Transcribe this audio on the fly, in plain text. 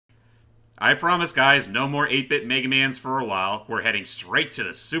I promise, guys, no more 8-bit Mega Mans for a while. We're heading straight to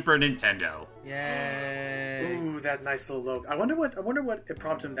the Super Nintendo. Yay! Ooh, that nice little logo. I wonder what it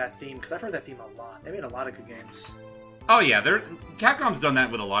prompted that theme, because I've heard that theme a lot. They made a lot of good games. Oh yeah, Capcom's done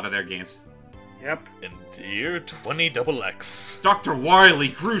that with a lot of their games. Yep. In the year 20XX. Dr. Wily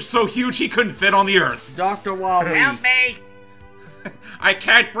grew so huge he couldn't fit on the Earth. Dr. Wily. Help me! I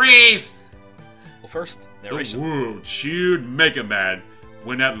can't breathe! Well, first, The narration. world cheered Mega Man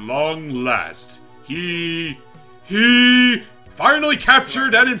when at long last he finally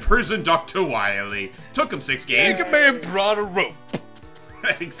captured and imprisoned Dr. Wily. Took him 6 games. Mega Man brought a rope.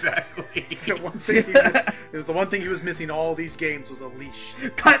 Exactly. The one thing it was the one thing he was missing all these games was a leash.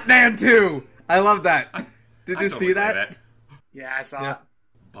 Cutman 2! I love that. Did you totally see play that? Yeah, I saw Yeah. it.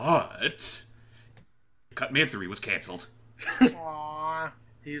 But Cutman 3 was cancelled. Aww.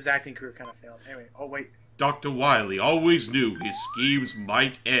 His acting career kind of failed. Anyway, oh wait. Dr. Wily always knew his schemes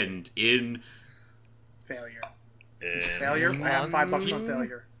might end in Failure. And Failure? I have $5 on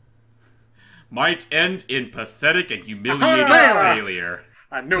failure. pathetic and humiliating Failure. failure.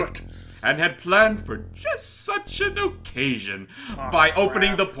 I knew it. And had planned for just such an occasion by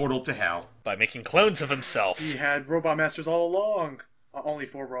opening crap. the portal to hell. by making clones of himself. He had Robot Masters all along. Only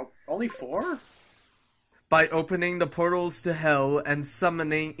 4 Only 4? By opening the portals to hell and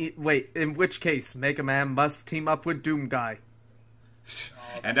summoning... Wait, in which case, Mega Man must team up with Doom Guy.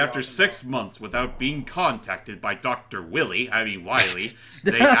 And after 6 months without being contacted by Dr. Wily,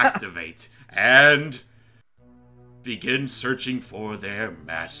 they activate and begin searching for their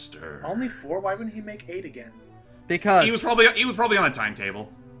master. Only 4? Why wouldn't he make 8 again? Because... He was probably on a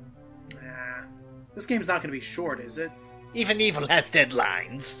timetable. Nah. This game's not going to be short, is it? Even evil has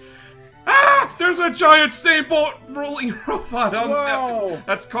deadlines. Ah! There's a giant steamboat rolling robot Whoa!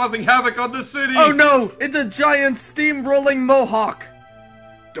 that's causing havoc on the city! Oh no! It's a giant steam-rolling mohawk!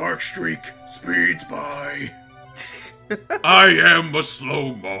 Dark Streak speeds by. I am a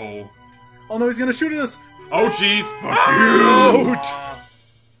slow-mo. Oh no, he's going to shoot at us! Oh jeez.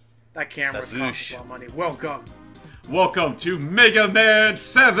 That camera costs us a lot of money. Welcome. Welcome to Mega Man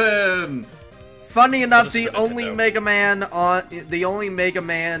 7! Funny enough, For the the Super only Nintendo. Mega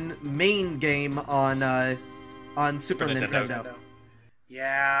Man main game on Super Nintendo. Nintendo.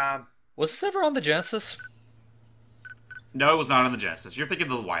 Yeah. Was this ever on the Genesis? No, it was not on the Genesis. You're thinking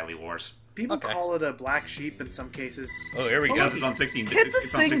of the Wily Wars. People Okay. call it a black sheep in some cases. Oh, here we go. Because it's on 16 bit. Get It's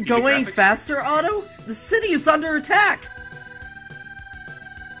this on thing 16 going graphics. faster, Otto! The city is under attack!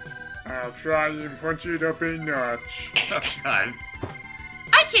 I'll try and punch it up a notch. Oh, God.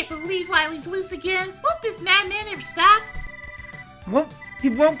 I can't believe Wily's loose again. Won't this madman ever stop? Well, he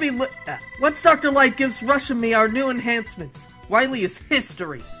won't be once Dr. Light gives Rush and me our new enhancements, Wily is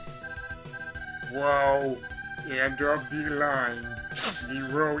history. Wow. End of the line. The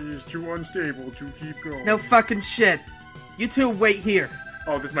row is too unstable to keep going. No fucking shit. You two wait here.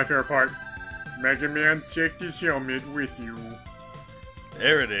 Oh, this is my favorite part. Mega Man, take this helmet with you.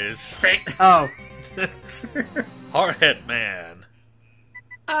 There it is. Oh. Hardhead Man.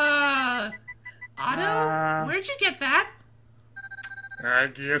 Otto? Where'd you get that? I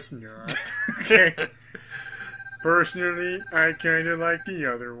guess not. Okay. Personally, I kinda like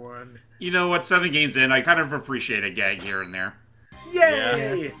the other one. You know what? 7 games in, I kind of appreciate a gag here and there.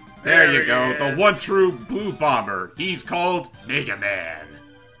 Yay! There you go. he The is. one true blue bomber. He's called Mega Man.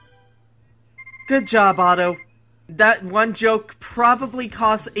 Good job, Otto. That one joke probably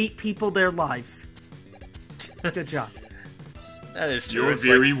cost 8 people their lives. Good job. That is true. You're It's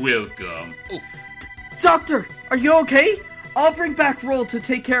very like, welcome. Doctor, are you okay? I'll bring back Roll to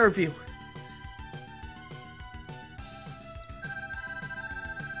take care of you.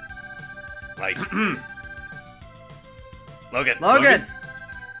 right. Logan. Logan!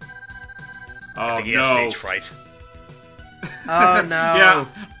 Oh, I think he has no. stage fright. Oh no. Yeah.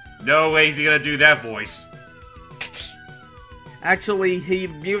 No way is he gonna do that voice. Actually, he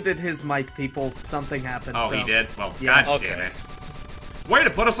muted his mic, people. Something happened. Oh, so. he did? Well, Yeah. god Okay. damn it. Way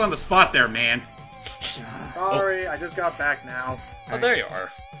to put us on the spot there, man. Sorry, I just got back now. Oh, there you are.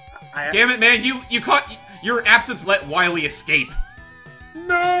 Damn it, man. You caught... Your absence let Wily escape.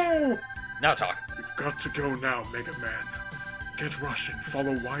 No! Now talk. You've got to go now, Mega Man. Get Rush and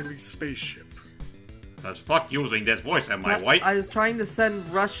follow Wily's spaceship. Cause fuck using this voice, am I But white? I was trying to send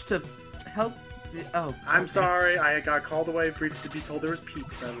Rush to help. Oh. I'm sorry, I got called away briefly to be told there was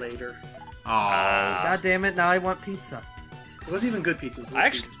pizza later. Aw. God damn it! Now I want pizza. It wasn't even good pizza, it was Little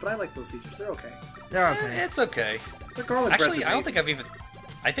Actually- Caesars, but I like Little Caesars, they're okay. They're okay. It's okay. The garlic bread's Actually, I don't amazing. think I've even...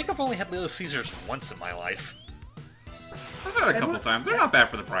 I think I've only had Little Caesars once in my life. I've had a couple Everyone- times. They're not bad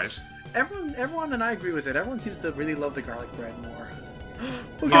for the price. Everyone and I agree with it. Everyone seems to really love the garlic bread more.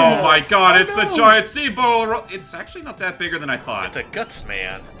 Oh my god, it's the giant steamboat! It's actually not that bigger than I thought. It's a guts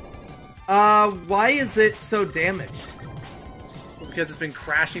man. Why is it so damaged? Because it's been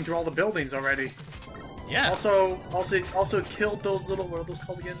crashing through all the buildings already. Yeah. Also killed those little, what are those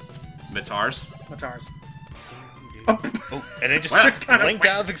called again? Matars? Matars. Oh, and it just Well, blinked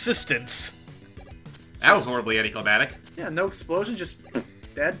out of existence. That was horribly anticlimactic. Yeah, no explosion, just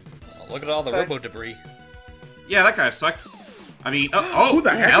dead. Oh, look at all the robo debris. Yeah, that kind of sucked. I mean, oh, Who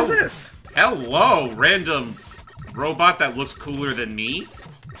the heck is this? Hello, random robot that looks cooler than me.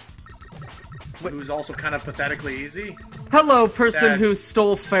 Who's also kind of pathetically easy. Hello, person Dad. who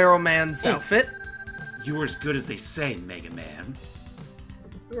stole Pharaoh Man's outfit. You were as good as they say, Mega Man.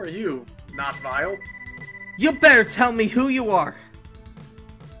 Who are you? Not vile? You better tell me who you are.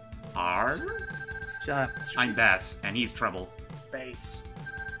 Shut up. I'm Bass, and he's Trouble. Base.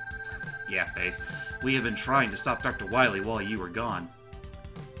 Yeah, Bass. We have been trying to stop Dr. Wily while you were gone.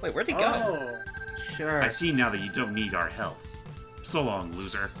 Wait, where'd he go? Oh. Sure. I see now that you don't need our help. So long,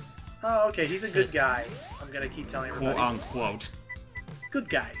 loser. Oh, okay, he's a good guy. I'm gonna keep telling everybody. Quote unquote. Good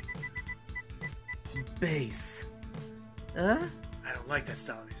guy. Base. Huh? I don't like that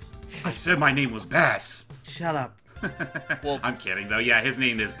style of his. I said my name was Bass. Shut up. Well, I'm kidding, though. Yeah, his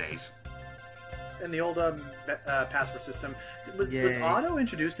name is Bass. In the old password system. Was Yay. Otto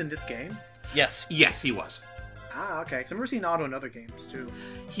introduced in this game? yes. Yes, he was. Ah, okay. Because I remember seeing Otto in other games, too.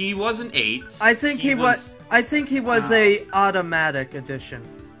 He was an 8. I think he was. I think he was a automatic edition.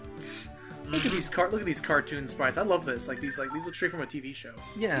 Look at these look at these cartoon sprites. I love this. These look straight from a TV show.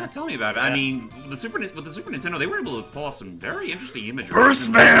 Yeah. Yeah, tell me about it. I mean, with the Super Nintendo, they were able to pull off some very interesting imagery.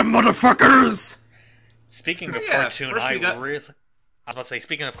 motherfuckers! Speaking of Yeah, cartoon, first I we got- really... I was about to say,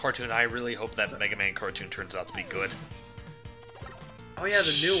 speaking of cartoon, I really hope that Mega Man cartoon turns out to be good. Oh yeah,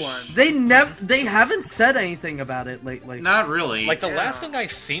 the new one. They haven't said anything about it lately. Not really. Like, the Yeah. last thing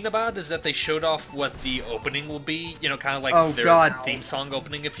I've seen about it is that they showed off what the opening will be, you know, kind of like Oh, their God. theme song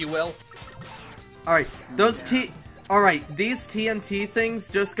opening, if you will. Alright, Alright, these TNT things,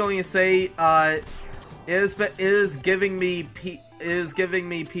 just going to say, is giving me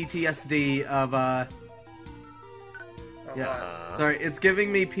PTSD of, yeah. Sorry, it's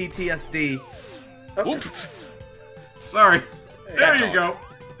giving me PTSD. Whoop! Sorry. There you go.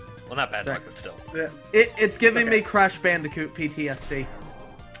 Well, not bad Sorry. luck, but still. It's giving me Crash Bandicoot PTSD.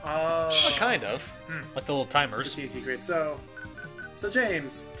 Well, kind of. Like the little timers. TNT, great. So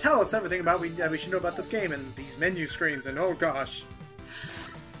James, tell us everything about we should know about this game and these menu screens and oh gosh.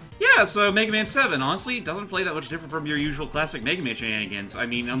 Yeah, so Mega Man 7, honestly, doesn't play that much different from your usual classic Mega Man shenanigans. I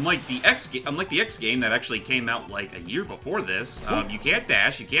mean, unlike the X game that actually came out like a year before this, you can't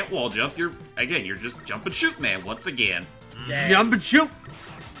dash, you can't wall jump. You're just jump and shoot, man. Once again, Jump and shoot!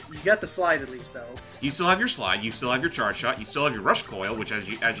 You got the slide at least though. you still have your slide, you still have your charge shot, you still have your rush coil, which as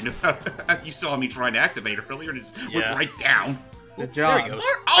you know, you saw me trying to activate earlier, and it's went Yeah. right down. Good There job. he goes.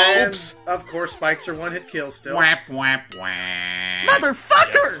 And Oops! of course, spikes are one hit kills still. Whap whap whap.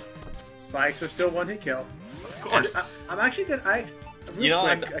 Motherfucker! Spikes are still one hit kill. Of course. I'm actually good. You know,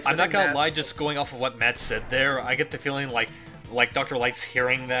 I'm not gonna lie, just going off of what Matt said there, I get the feeling like Dr. Light's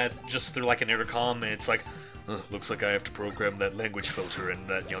hearing that just through like an intercom, and it's like, looks like I have to program that language filter in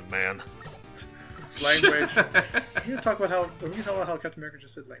that young man. Language. We can talk about how Captain America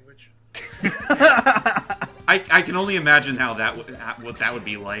just said language. I can only imagine how what that would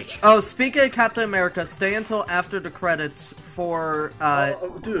be like. Oh, speaking of Captain America, stay until after the credits for,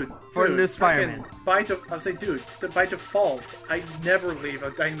 Dude, for new Spider-Man. By default, I never leave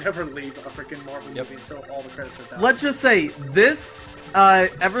a freaking Marvel movie until all the credits are done. Let's just say, this,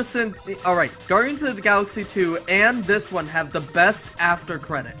 ever since, alright, Guardians of the Galaxy 2 and this one have the best after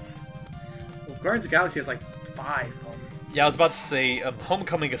credits. Well, Guardians of the Galaxy has like 5. Yeah, I was about to say,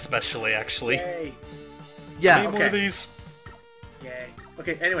 Homecoming especially, actually. Yay. Yeah. More of these. Yay.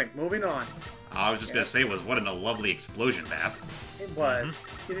 Okay, anyway, moving on. I was just gonna say was what in a lovely explosion bath. It was.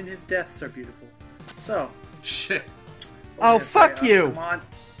 Even his deaths are beautiful. So, Shit. what Oh, was I gonna fuck say? you. Come on.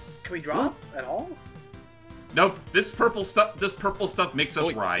 Can we drop at all? Nope. This purple stuff makes us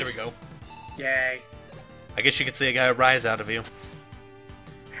Oh, rise. there we go. Yay. I guess you could say I got a rise out of you.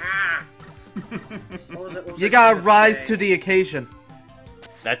 Ha! What was You I gotta gonna rise say? to the occasion.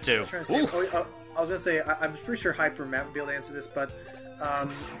 That too. I'm trying to say, Ooh. I was gonna say, I'm pretty sure Hyper Matt would be able to answer this, but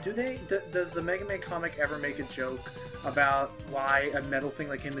does the Mega Man comic ever make a joke about why a metal thing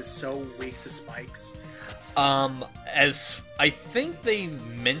like him is so weak to spikes? As I think they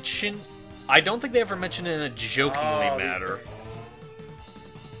mention, I don't think they ever mention it in a jokingly Oh, these matter. things.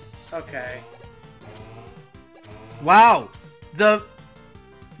 Okay. Wow. The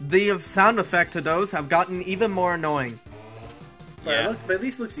sound effect to those have gotten even more annoying. But, but at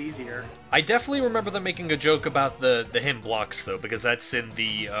least it looks easier. I definitely remember them making a joke about the him blocks, though, because that's in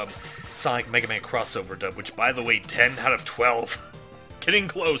the Sonic Mega Man crossover dub, which, by the way, 10 out of 12. Getting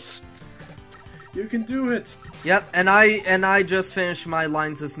close. You can do it. Yep, and I just finished my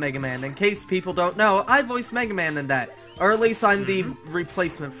lines as Mega Man. In case people don't know, I voiced Mega Man in that. Or at least I'm the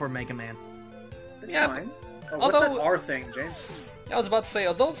replacement for Mega Man. That's fine. Oh, what's that R thing, James? I was about to say,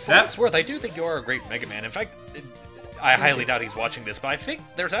 although for what it's worth, I do think you are a great Mega Man. In fact, I highly doubt he's watching this, but I think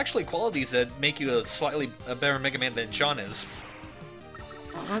there's actually qualities that make you a better Mega Man than Sean is.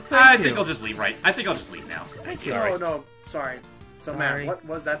 I think I'll just leave I think I'll just leave now. Thank you. Oh, no, sorry. So, Matt, what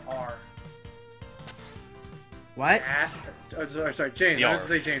was that R? What? Sorry, James. I was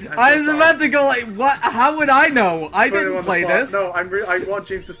to say James. I was about to go like, what? How would I know? I didn't play this. No, I want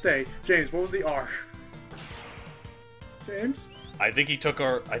James to stay. James, what was the R? James? I think he took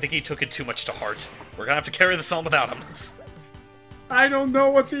it too much to heart. We're gonna have to carry this on without him. I don't know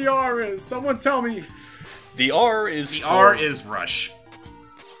what the R is. Someone tell me. The R is R is rush.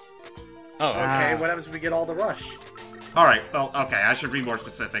 Oh, okay. What happens if we get all the rush? Alright, well, okay, I should be more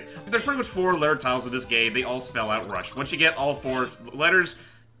specific. There's pretty much 4 letter tiles in this game. They all spell out rush. Once you get all 4 letters...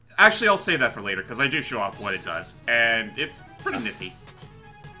 Actually, I'll save that for later, because I do show off what it does. And it's pretty nifty.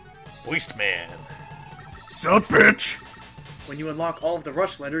 Beastman. Sup, bitch? When you unlock all of the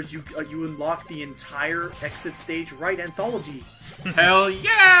rush letters, you unlock the entire Exit Stage Right anthology. Hell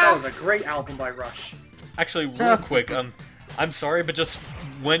yeah! That was a great album by Rush. Actually, real quick, I'm sorry, but just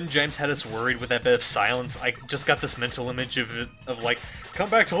when James had us worried with that bit of silence, I just got this mental image of like, come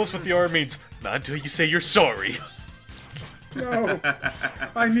back, tell us what the R means. Not until you say you're sorry. No,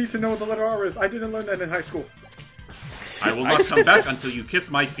 I need to know what the letter R is. I didn't learn that in high school. I will not come back until you kiss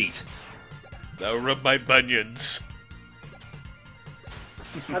my feet. Now rub my bunions.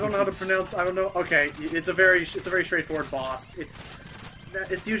 I don't know how to pronounce. I don't know. Okay, it's a very straightforward boss.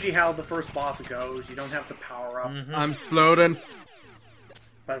 It's usually how the first boss goes. You don't have to power up. I'm exploding.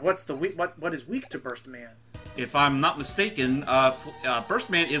 But what is weak to Burst Man? If I'm not mistaken, Burst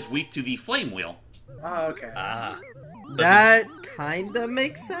Man is weak to the Flame Wheel. Oh, okay. That kinda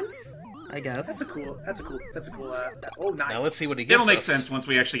makes sense, I guess. That's a cool. Oh, nice. Now let's see what he gives It'll make us. sense once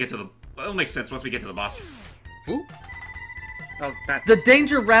we actually get to the. It'll make sense once we get to the boss. Ooh. Oh, Matt. The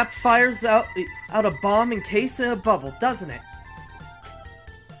danger wrap fires out a bomb encased in a bubble, doesn't it?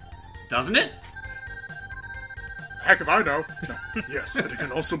 Doesn't it? Heck if I know. Yes, but it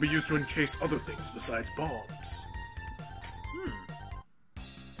can also be used to encase other things besides bombs.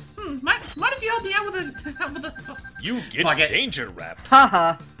 Mind if you help me out with a... You get Fuck it. danger wrap.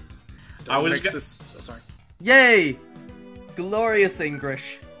 Haha. I was this. Oh, sorry. Yay! Glorious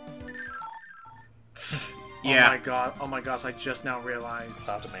English. Yeah. Oh my god. Oh my gosh! I just now realized.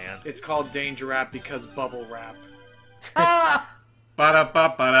 Stop, man. It's called Danger Wrap because bubble wrap. Ah!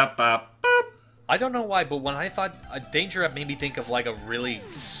 Ba-da-ba-ba-da-ba. Boop. I don't know why, but when I thought a danger wrap made me think of like a really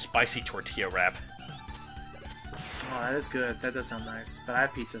spicy tortilla wrap. Oh, that is good. That does sound nice. But I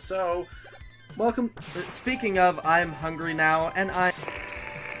have pizza, so welcome. Speaking of, I'm hungry now, and I...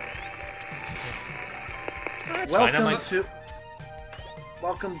 That's fine.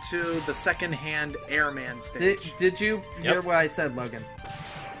 Welcome to the second-hand airman stage. Did you hear what I said, Logan?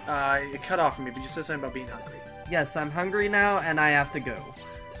 It cut off for me, but you said something about being hungry. Yes, I'm hungry now, and I have to go.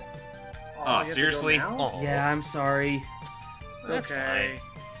 Oh, Oh, you have to go seriously? now? Oh, Yeah, I'm sorry. that's Okay.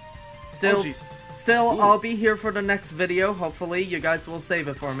 Still, Oh, jeez. I'll be here for the next video. Hopefully, you guys will save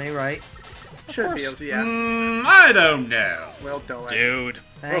it for me, right? Should be able to, yeah. I don't know. We'll do it. dude.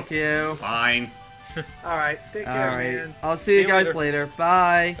 Thank you. Fine. Alright, take care, Alright, man. I'll see you guys later.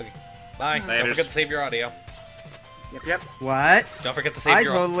 Bye. Okay. Bye. Laters. Don't forget to save your audio. Yep. What? Don't forget to save I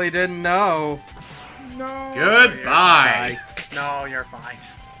your audio. totally didn't know. No. Goodbye. No, you're fine.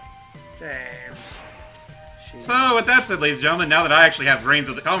 James. So, with that said, ladies and gentlemen, now that I actually have reins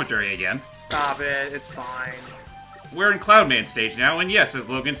of the commentary again, Stop it. It's fine. we're in Cloudman stage now, and yes, as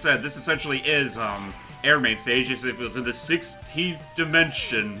Logan said, this essentially is, Airman stage as if it was in the 16th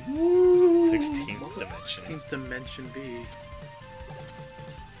dimension. 16th dimension. 16th dimension B.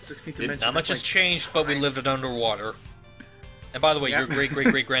 16th dimension. Not much has like changed, but we lived it underwater. And by the way, Yep. your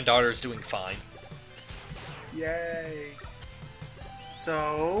great-great-great-granddaughter is doing fine. Yay.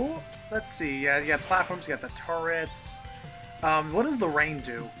 So, let's see. Yeah, you got platforms, you got the turrets. What does the rain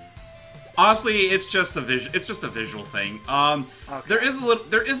do? Honestly, it's just a visual thing. Okay. There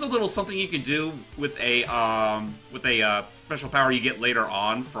is a little something you can do with a special power you get later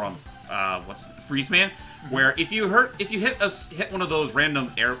on from Freeze Man, where if you hit one of those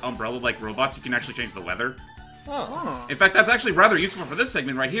random air umbrella like robots, you can actually change the weather. Oh. In fact, that's actually rather useful for this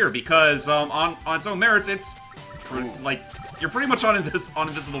segment right here because on its own merits, it's like You're pretty much on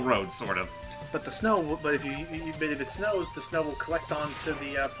invisible roads, sort of. But the snow, but if it snows, the snow will collect onto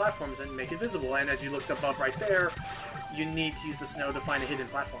the platforms and make it visible. And as you looked above right there, you need to use the snow to find a hidden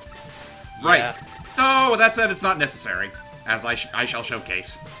platform. Right. Yeah. Though, with that said, it's not necessary, as I shall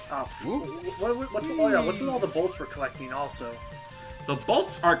showcase. What's with all the bolts we're collecting also? The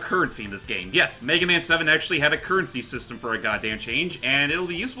bolts are currency in this game. Yes, Mega Man 7 actually had a currency system for a goddamn change, and it'll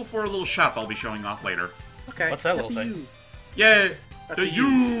be useful for a little shop I'll be showing off later. Okay. What's that little thing? Yeah, That's the a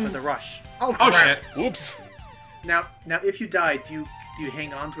U for the rush. Oh shit. Whoops. Now, if you die, do you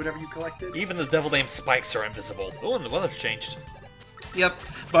hang on to whatever you collected? Even the devil named spikes are invisible. Oh, and the weather's changed. Yep,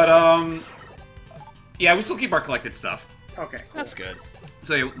 but yeah, we still keep our collected stuff. Okay, cool. That's good.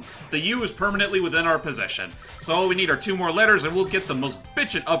 So the U is permanently within our possession. So all we need are 2 more letters, and we'll get the most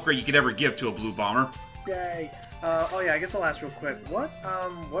bitchin' upgrade you could ever give to a blue bomber. Yay! Oh yeah, I guess I'll ask real quick. What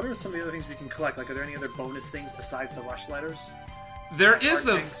are some of the other things we can collect? Like, are there any other bonus things besides the rush letters? There is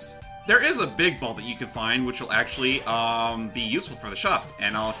a big ball that you can find, which will actually be useful for the shop,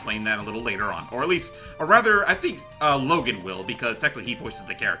 and I'll explain that a little later on. Or rather, I think Logan will, because technically he voices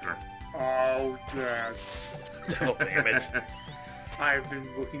the character. Oh yes. Oh, damn it. I've been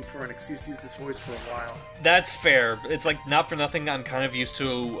looking for an excuse to use this voice for a while. That's fair. It's like, not for nothing, I'm kind of used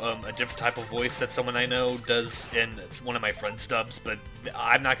to a different type of voice that someone I know does, and it's one of my friend's dubs, but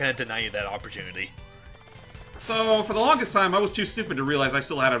I'm not going to deny you that opportunity. So, for the longest time, I was too stupid to realize I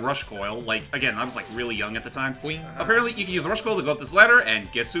still had a rush coil. Like, again, I was, like, really young at the time. Apparently, you can use a rush coil to go up this ladder,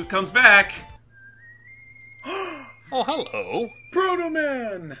 and guess who comes back? Oh, hello. Proto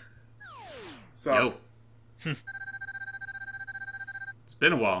Man! So, Yo. It's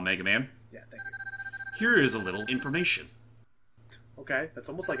been a while, Mega Man. yeah, thank you. Here is a little information. Okay, that's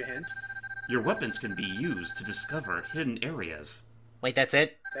almost like a hint. Your weapons can be used to discover hidden areas. Wait, that's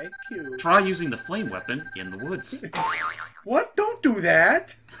it? Thank you. Try using the flame weapon in the woods. What? Don't do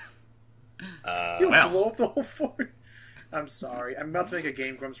that! You'll well. blow up the whole fort. I'm sorry. I'm about to make a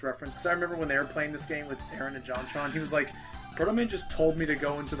Game Grumps reference, because I remember when they were playing this game with Aaron and JonTron, he was like, Proto Man just told me to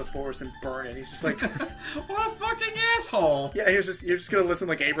go into the forest and burn it. He's just like, What a fucking asshole! yeah, you're just gonna listen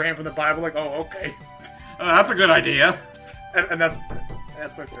like Abraham from the Bible, like, oh, okay. That's a good idea. And that's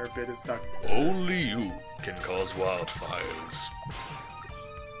my favorite bit, is talking. Only you can cause wildfires.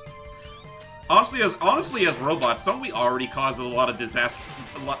 Honestly, as robots, don't we already cause a lot of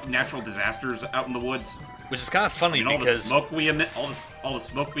natural disasters out in the woods? Which is kind of funny, I mean, all because the smoke we emit, all the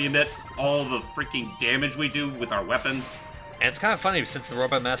smoke we emit, all the freaking damage we do with our weapons. and it's kind of funny since the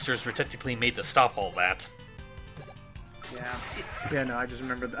Robot Masters were technically made to stop all that. Yeah, no, I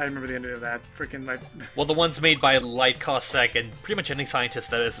remember the ending of that. Freaking my. Well, the ones made by Light Cossack and pretty much any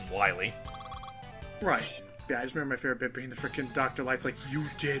scientist that isn't Wily. Right. Yeah, I just remember my favorite bit being the freaking Dr. Light's like, you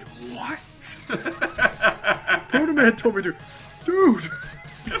did what? Proto Man told me to. Dude!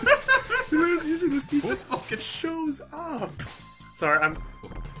 Usually this fucking shows up. Sorry, I'm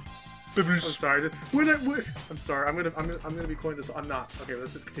sorry. I'm sorry. I'm gonna be calling this. I'm not. Okay,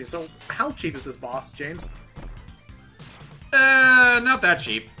 let's just continue. So, how cheap is this boss, James? Not that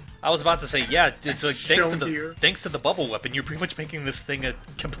cheap. I was about to say, yeah, it's like Shown thanks to the bubble weapon, you're pretty much making this thing a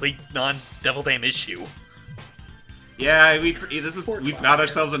complete non-Devil Dam issue. Yeah, we got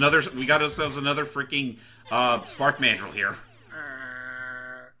ourselves another freaking spark mandrill here.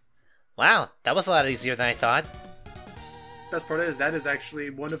 Wow, that was a lot easier than I thought. Best part is that is actually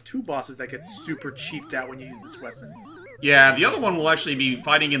one of 2 bosses that gets super cheaped out when you use this weapon. Yeah, the other one will actually be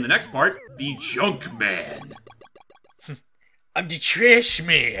fighting in the next part, the Junk Man. I'm the Trash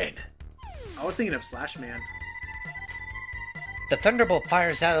Man! I was thinking of Slash Man. The Thunderbolt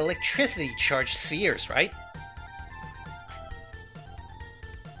fires out electricity-charged spheres, right?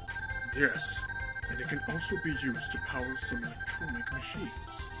 Yes, and it can also be used to power some electronic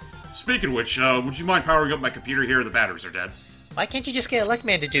machines. Speaking of which, would you mind powering up my computer here? The batteries are dead. Why can't you just get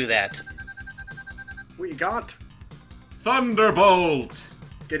Electman to do that? We got Thunderbolt!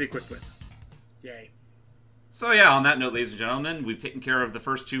 get equipped with. Yay. So yeah, on that note, ladies and gentlemen, we've taken care of the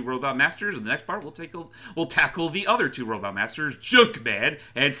first 2 Robot Masters. In the next part, we'll tackle the other 2 Robot Masters, Junk Man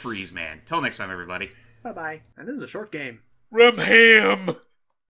and Freeze Man. Till next time, everybody. Bye-bye. And this is a short game. Rumham!